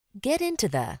Get into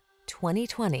the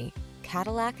 2020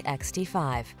 Cadillac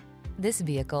XT5. This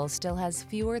vehicle still has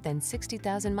fewer than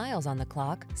 60,000 miles on the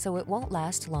clock, so it won't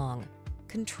last long.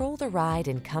 Control the ride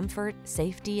in comfort,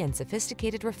 safety, and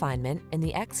sophisticated refinement in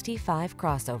the XT5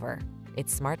 crossover.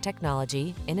 Its smart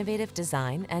technology, innovative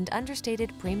design, and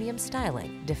understated premium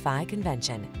styling defy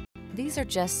convention. These are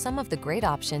just some of the great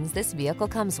options this vehicle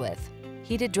comes with: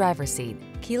 heated driver's seat,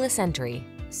 keyless entry,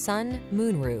 sun,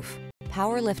 moonroof,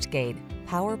 power liftgate,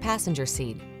 power passenger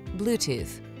seat,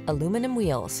 Bluetooth, aluminum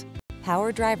wheels,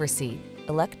 power driver's seat,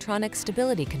 electronic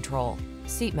stability control,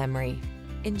 seat memory.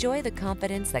 Enjoy the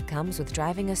confidence that comes with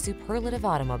driving a superlative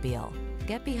automobile.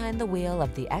 Get behind the wheel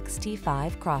of the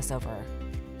XT5 crossover.